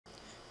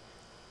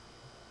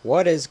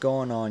What is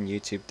going on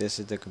YouTube? This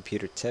is the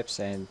Computer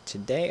Tips, and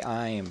today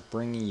I am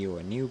bringing you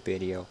a new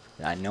video.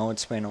 I know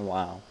it's been a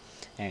while,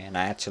 and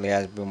I actually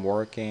have been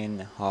working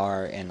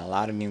hard and a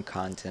lot of new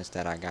contents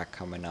that I got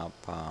coming up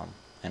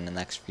in the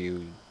next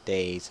few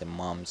days and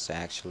months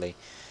actually.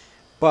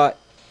 But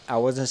I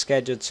wasn't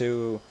scheduled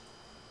to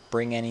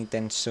bring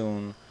anything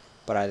soon,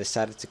 but I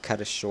decided to cut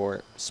it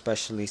short,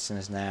 especially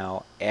since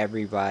now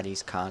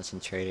everybody's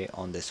concentrated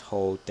on this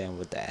whole thing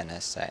with the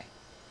NSA.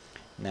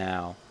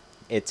 Now,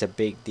 it's a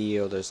big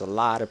deal. There's a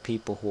lot of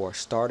people who are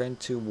starting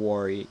to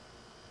worry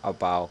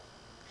about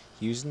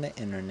using the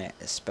internet,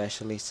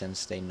 especially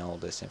since they know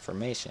this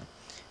information.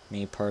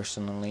 Me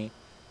personally,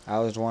 I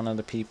was one of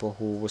the people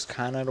who was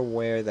kind of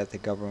aware that the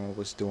government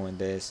was doing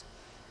this,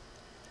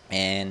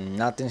 and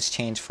nothing's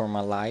changed for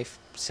my life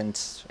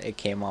since it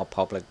came out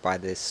public by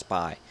this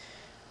spy.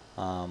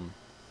 Um,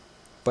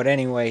 but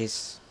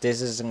anyways,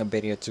 this isn't a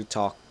video to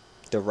talk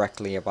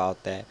directly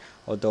about that,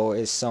 although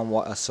it's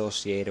somewhat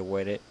associated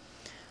with it.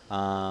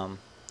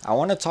 I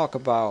want to talk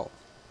about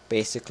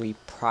basically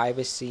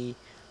privacy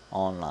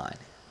online,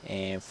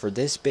 and for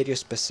this video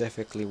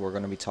specifically we're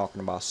going to be talking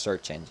about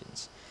search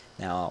engines.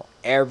 Now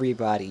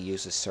everybody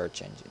uses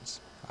search engines.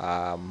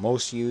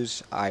 Most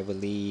use, I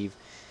believe.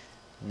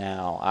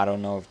 Now I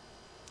don't know if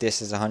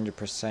this is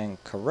 100%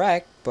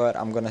 correct, but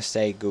I'm going to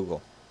say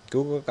Google.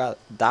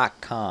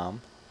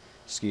 Google.com,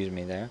 excuse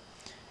me, there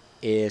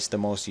is the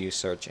most used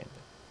search engine.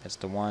 It's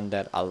the one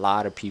that a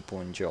lot of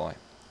people enjoy.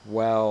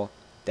 Well,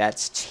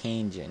 that's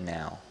changing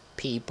now.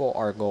 People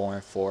are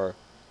going for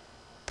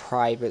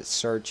private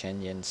search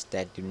engines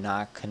that do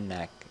not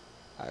collect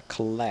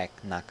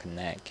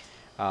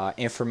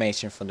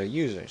information from their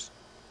users.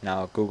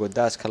 Now, Google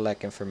does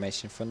collect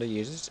information from the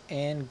users,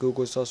 and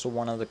Google is also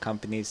one of the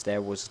companies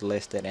that was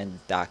listed in the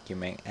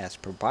document as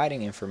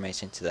providing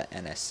information to the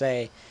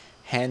NSA,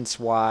 hence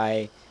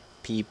why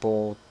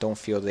people don't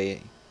feel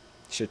they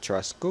should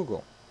trust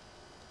Google.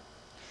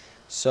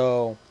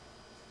 So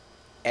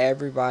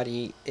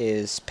everybody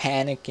is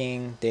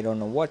panicking, they don't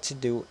know what to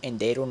do, and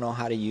they don't know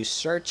how to use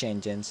search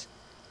engines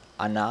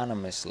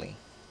anonymously.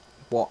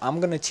 Well,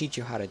 I'm going to teach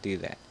you how to do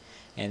that.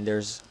 And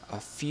there's a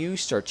few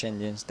search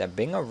engines that have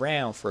been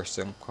around for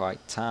some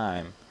quite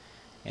time,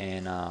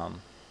 and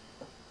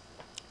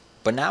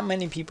but not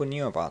many people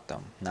knew about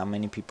them. Not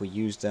many people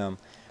used them,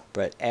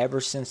 but ever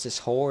since this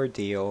whole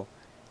ordeal,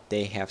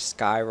 they have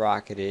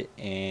skyrocketed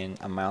in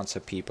amounts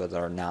of people that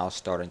are now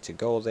starting to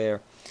go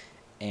there.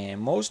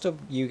 And most of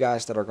you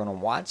guys that are going to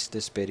watch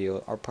this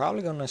video are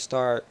probably going to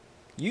start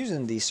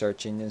using these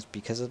search engines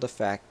because of the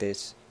fact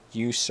that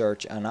you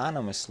search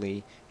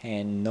anonymously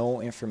and no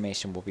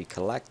information will be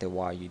collected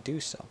while you do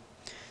so.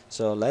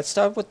 So let's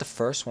start with the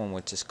first one,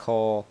 which is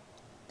called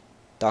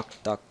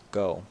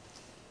DuckDuckGo.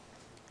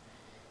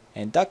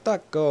 And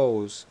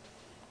DuckDuckGo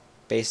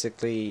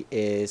basically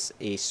is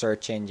a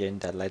search engine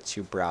that lets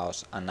you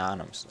browse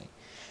anonymously.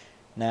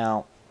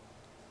 Now,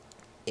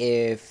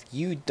 if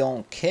you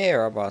don't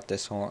care about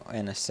this whole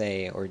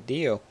NSA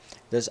ordeal,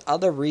 there's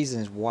other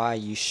reasons why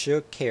you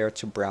should care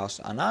to browse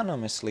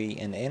anonymously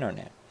in the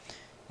internet.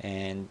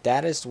 And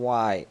that is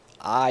why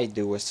I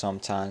do it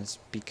sometimes,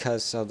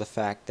 because of the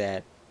fact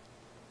that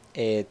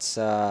it's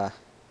not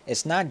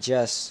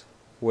just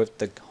with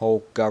the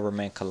whole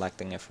government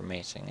collecting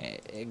information.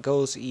 It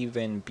goes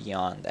even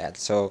beyond that.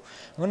 So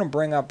I'm going to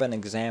bring up an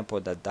example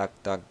that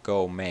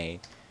DuckDuckGo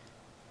made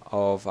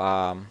of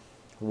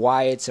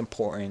why it's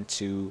important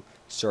to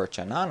search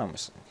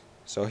anonymously.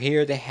 So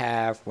here they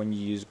have, when you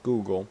use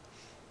Google,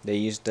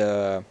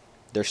 they're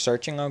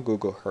searching on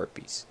Google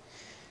herpes.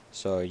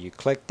 So you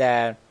click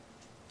that,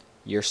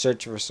 your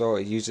search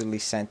result is usually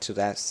sent to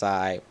that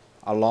site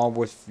along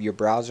with your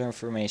browser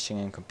information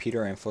and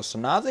computer info. So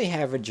now they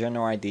have a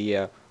general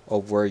idea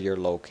of where you're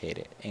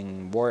located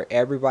and where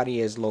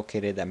everybody is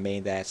located that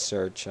made that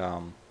search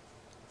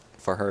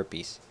for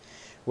herpes,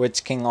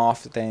 which can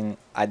often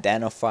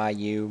identify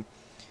you.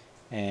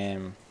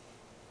 And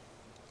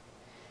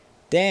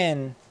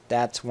then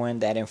that's when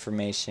that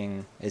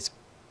information is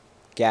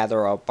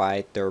gathered up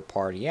by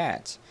third-party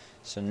ads.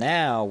 So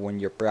now when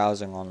you're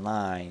browsing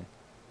online,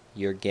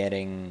 you're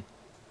getting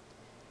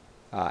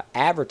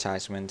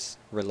advertisements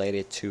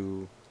related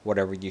to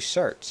whatever you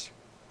search.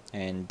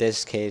 In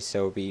this case, it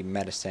will be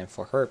medicine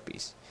for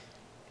herpes.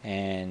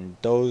 And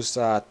those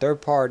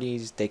third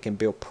parties, they can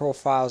build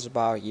profiles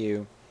about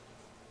you,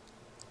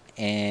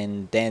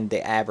 and then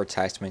the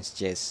advertisements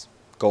just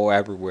go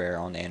everywhere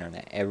on the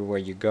internet. Everywhere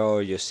you go,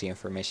 you'll see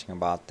information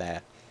about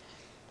that.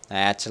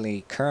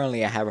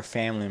 Currently I have a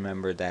family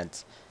member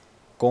that's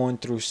going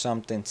through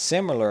something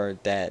similar,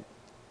 that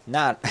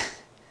not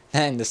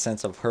not in the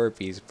sense of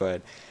herpes,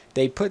 but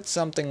they put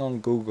something on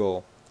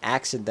Google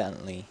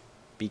accidentally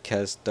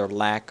because their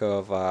lack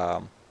of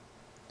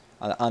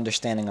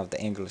understanding of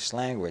the English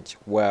language.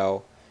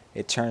 Well,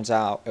 it turns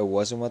out it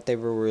wasn't what they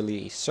were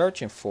really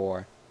searching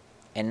for,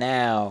 and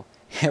now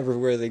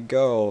everywhere they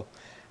go,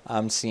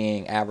 I'm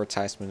seeing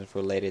advertisements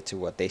related to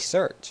what they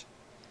search.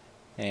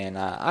 And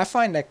I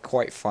find that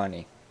quite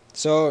funny.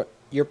 So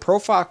your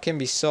profile can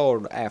be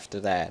sold after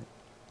that.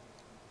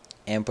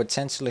 and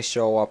potentially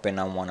show up in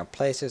unwanted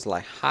places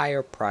like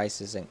higher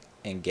prices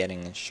and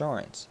getting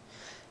insurance.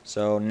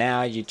 So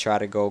now you try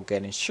to go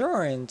get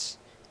insurance,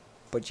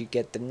 but you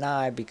get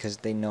denied because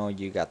they know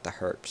you got the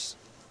herpes.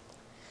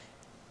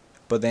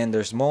 But then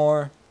there's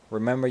more.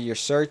 Remember your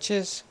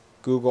searches?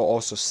 Google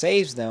also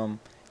saves them.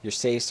 Your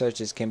saved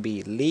searches can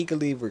be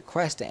legally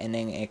requested, and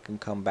then it can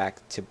come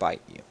back to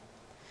bite you.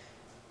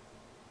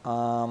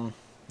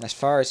 As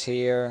far as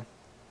here,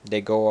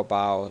 they go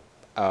about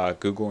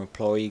Google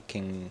employee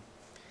can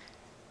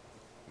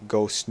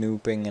go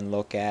snooping and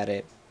look at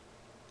it.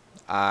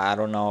 I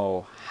don't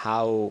know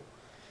how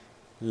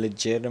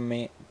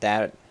legitimate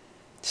that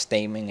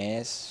statement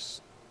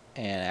is.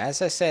 And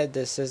as I said,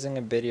 this isn't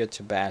a video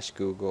to bash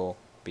Google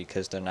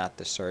because they're not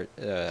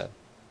the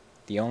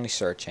only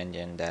search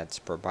engine that's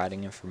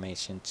providing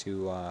information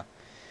to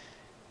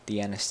the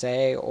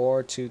NSA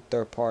or to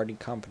third-party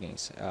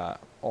companies.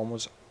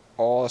 Almost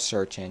all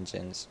search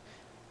engines,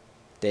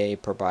 they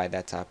provide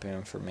that type of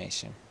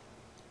information.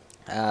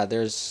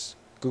 There's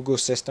Google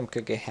system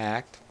could get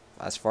hacked.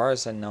 As far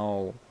as I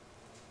know,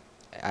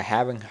 I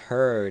haven't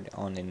heard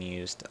on the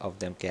news of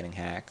them getting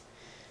hacked.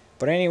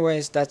 But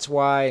anyways, that's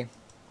why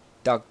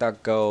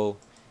DuckDuckGo,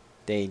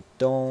 they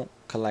don't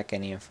collect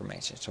any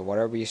information. So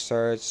whatever you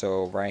search,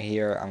 so right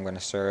here I'm going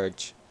to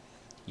search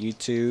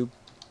YouTube.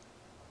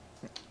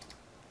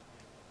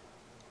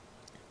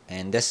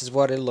 And this is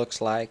what it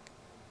looks like.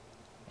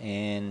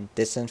 And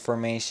this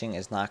information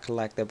is not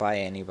collected by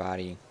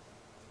anybody.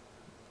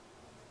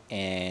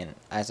 And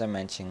as I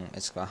mentioned,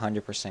 it's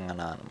 100%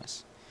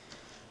 anonymous.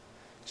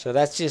 So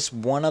that's just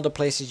one of the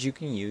places you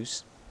can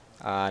use.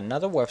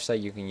 Another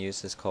website you can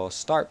use is called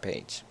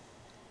StartPage.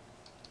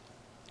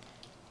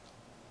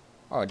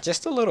 Oh,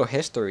 just a little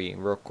history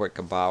real quick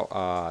about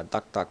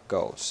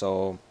DuckDuckGo.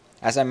 So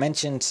as I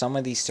mentioned, some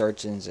of these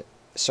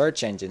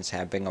search engines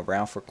have been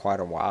around for quite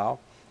a while.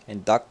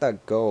 And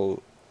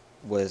DuckDuckGo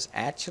was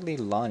actually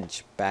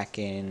launched back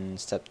in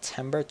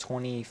September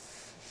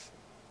 25th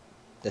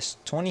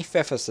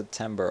of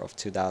September of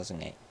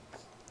 2008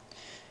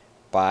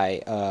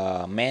 by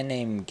a man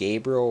named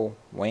Gabriel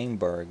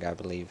Weinberg, I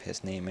believe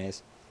his name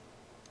is.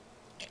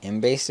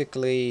 And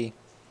basically,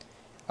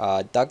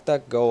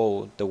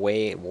 DuckDuckGo, the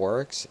way it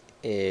works,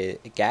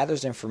 it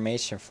gathers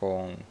information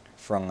from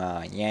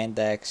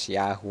Yandex,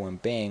 Yahoo,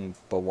 and Bing,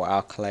 but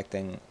without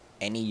collecting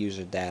any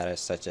user data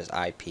such as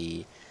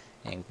IP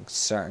and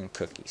certain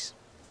cookies.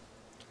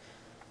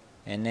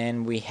 And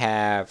then we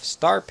have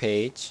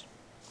StartPage,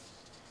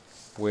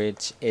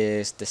 which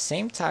is the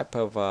same type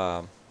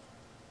of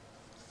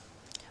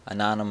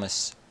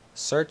anonymous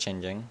search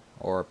engine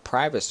or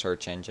private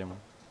search engine,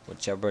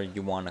 whichever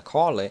you want to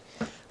call it,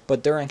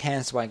 but they're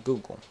enhanced by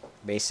Google.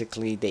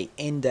 Basically, they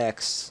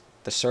index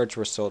the search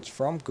results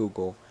from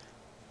Google,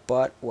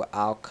 but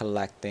without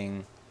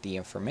collecting the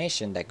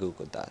information that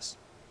Google does.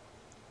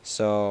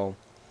 So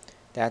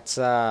that's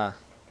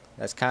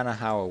kind of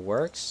how it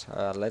works.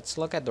 Let's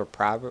look at their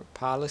private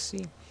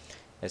policy.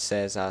 It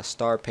says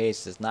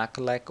StartPage does not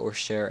collect or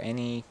share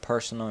any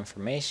personal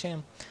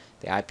information.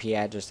 The IP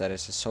address that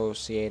is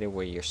associated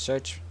with your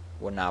search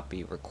will not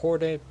be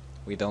recorded.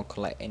 We don't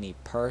collect any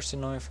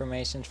personal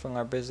information from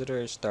our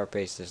visitors.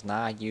 StartPage does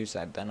not use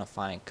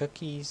identifying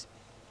cookies.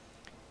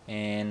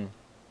 And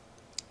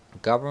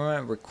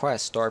government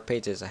requests.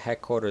 StartPage is a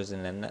headquarters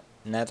in the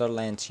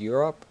Netherlands,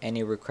 Europe.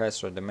 Any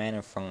requests or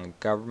demanded from the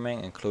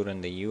government,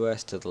 including the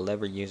US, to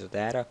deliver user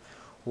data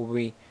will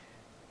be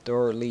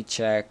thoroughly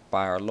checked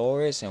by our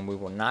lawyers, and we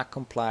will not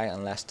comply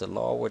unless the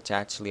law which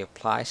actually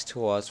applies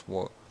to us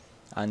will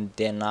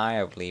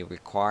undeniably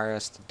require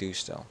us to do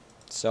so.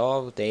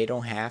 So they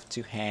don't have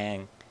to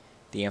hand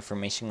the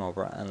information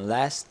over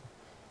unless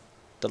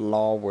the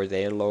law where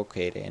they're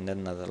located in the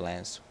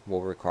Netherlands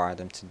will require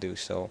them to do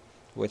so,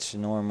 which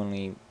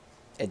normally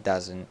it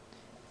doesn't.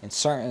 In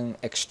certain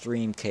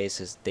extreme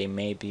cases they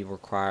may be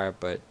required,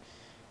 but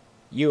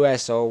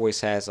US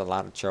always has a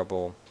lot of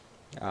trouble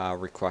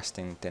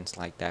requesting things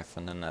like that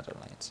from the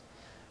Netherlands.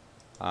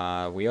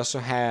 We also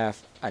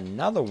have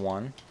another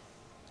one,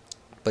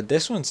 but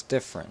this one's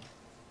different.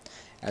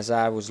 As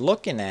I was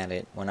looking at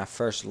it when I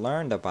first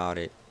learned about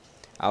it,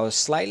 I was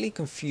slightly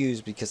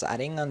confused because I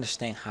didn't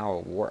understand how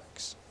it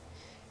works.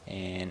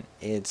 And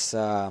it's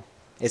an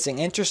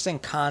interesting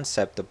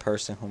concept, the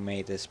person who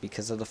made this,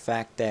 because of the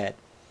fact that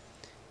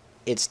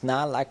it's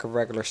not like a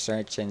regular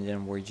search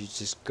engine where you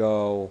just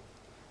go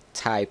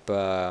type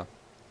a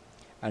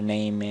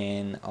name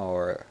in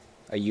or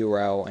a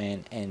URL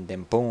in, and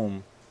then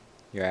boom,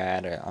 you're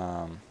at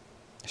a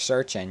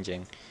search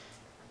engine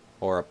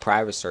or a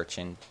private search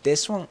engine.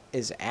 This one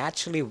is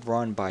actually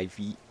run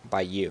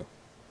by you.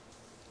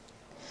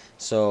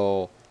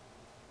 So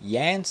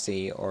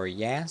Yancy,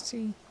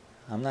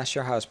 I'm not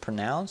sure how it's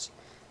pronounced,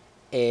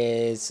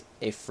 is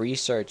a free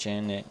search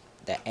engine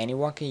that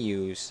anyone can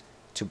use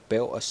to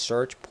build a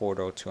search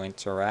portal to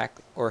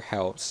interact or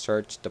help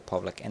search the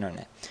public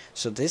internet.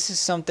 So this is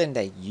something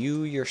that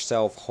you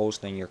yourself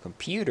host on your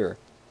computer.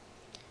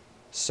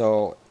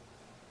 So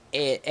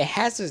it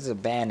has its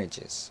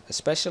advantages,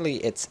 especially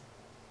it's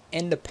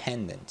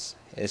independence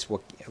is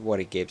what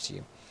it gives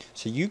you.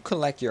 So you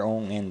collect your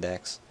own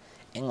index,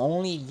 and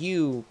only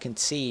you can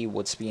see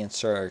what's being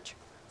searched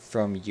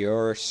from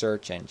your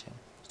search engine.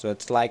 So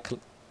it's like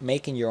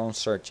making your own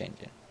search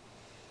engine,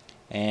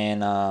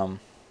 and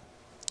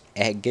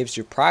it gives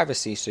you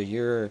privacy. So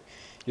you're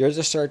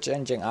the search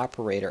engine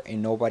operator,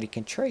 and nobody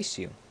can trace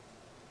you.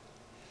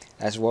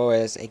 As well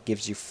as it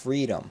gives you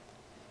freedom.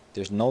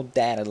 There's no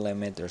data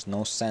limit, there's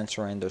no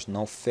censoring, there's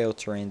no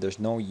filtering, there's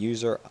no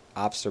user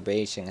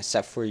observation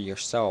except for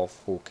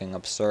yourself, who can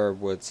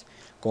observe what's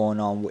going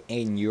on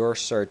in your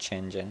search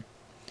engine.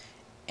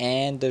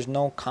 And there's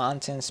no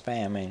content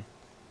spamming.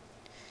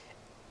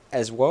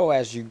 As well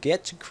as you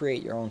get to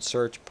create your own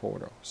search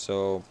portal.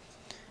 So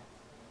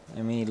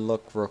let me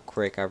look real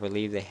quick. I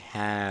believe they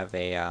have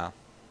a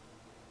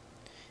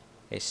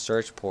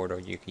search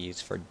portal you can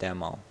use for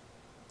demo.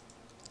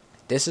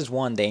 This is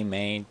one they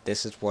made.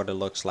 This is what it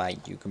looks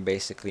like. You can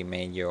basically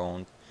make your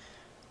own,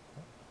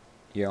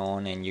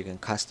 and you can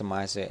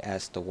customize it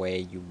as the way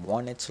you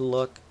want it to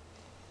look.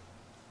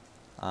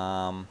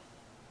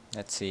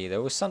 Let's see,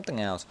 there was something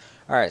else.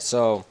 Alright,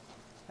 so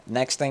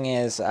next thing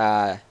is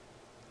the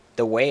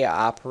way it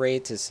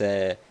operates is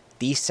a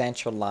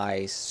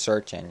decentralized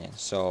search engine.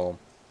 So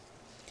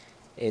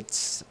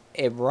it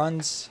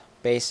runs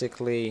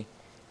basically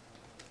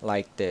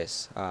like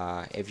this.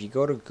 If you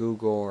go to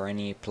Google or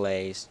any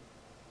place,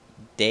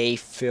 they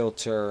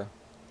filter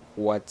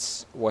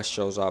what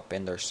shows up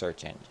in their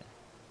search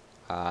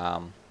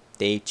engine.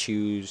 They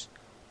choose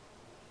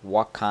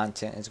what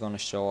content is going to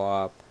show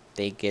up.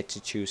 They get to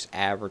choose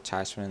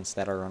advertisements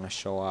that are going to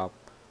show up.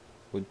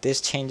 Well,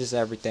 this changes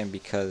everything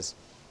because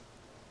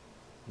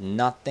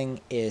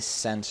nothing is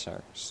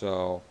censored.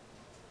 So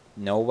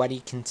nobody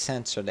can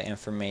censor the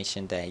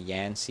information that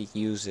Yancy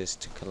uses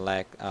to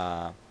collect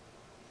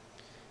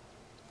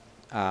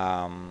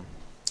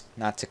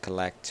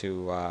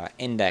to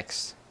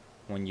index.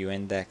 When you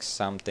index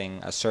something,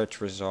 a search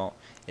result,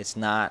 it's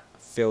not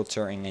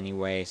filtering in any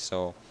way.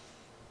 So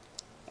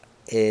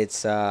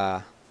it's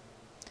a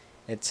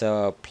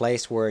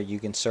place where you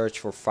can search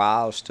for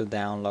files to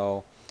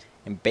download,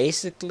 and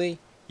basically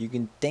you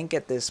can think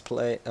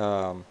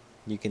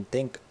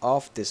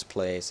of this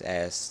place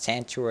as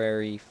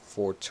sanctuary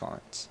for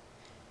torrents.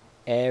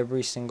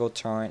 Every single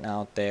torrent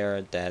out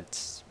there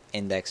that's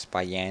indexed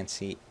by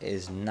Yancy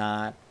is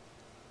not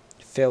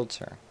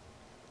filter.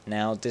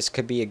 Now this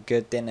could be a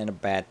good thing and a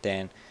bad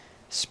thing,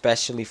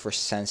 especially for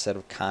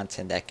sensitive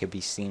content that could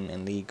be seen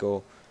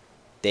illegal.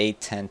 They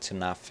tend to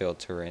not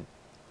filter it.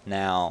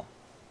 Now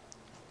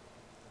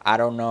I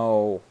don't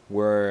know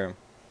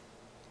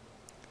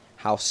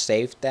how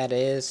safe that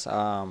is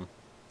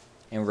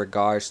in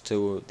regards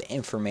to the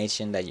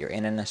information that your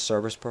internet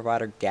service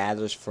provider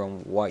gathers from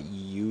what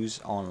you use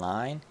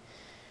online.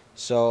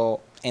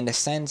 So in a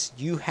sense,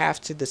 you have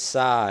to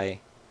decide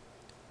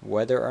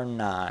whether or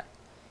not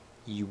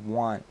you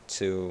want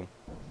to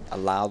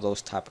allow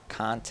those type of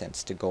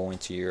contents to go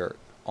into your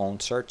own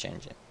search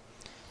engine.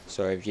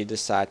 So if you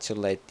decide to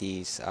let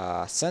these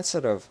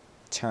sensitive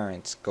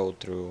torrents go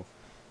through,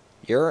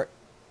 you're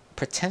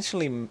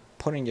potentially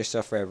putting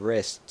yourself at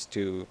risk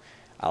to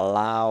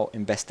allow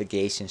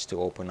investigations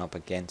to open up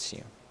against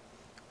you.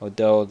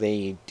 Although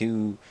they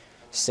do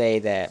say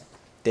that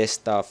this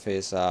stuff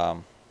is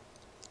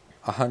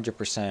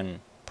 100%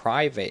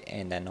 private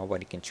and that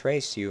nobody can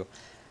trace you,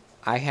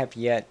 I have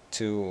yet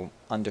to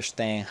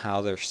understand how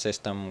their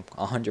system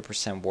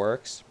 100%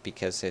 works,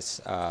 because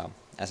it's,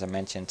 as I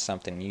mentioned,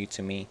 something new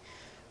to me.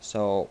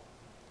 So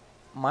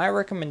my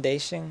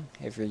recommendation,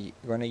 if you're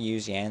going to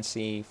use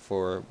Yancy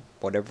for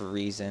whatever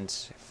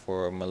reasons,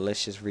 for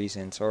malicious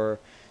reasons or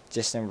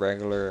just in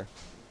regular,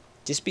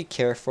 just be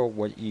careful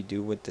what you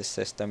do with the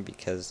system,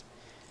 because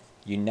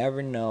you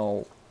never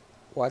know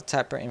what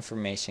type of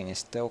information is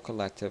still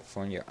collected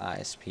from your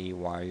ISP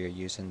while you're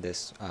using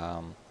this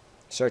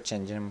search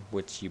engine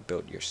which you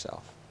built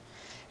yourself.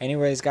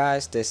 Anyways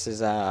guys, this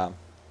is all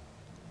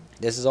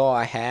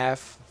I have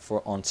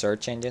for on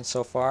search engine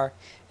so far,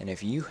 and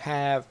if you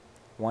have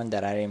one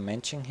that I didn't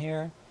mention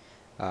here,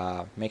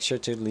 make sure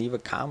to leave a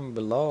comment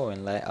below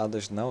and let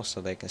others know so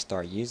they can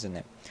start using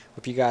it.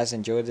 Hope you guys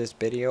enjoyed this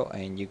video,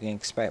 and you can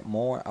expect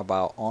more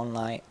about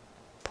online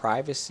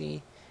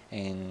privacy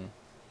and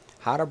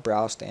how to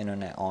browse the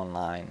internet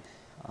online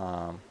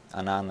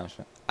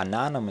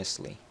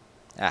anonymously.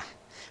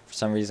 For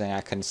some reason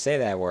I couldn't say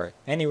that word.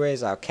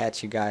 Anyways, I'll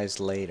catch you guys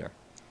later.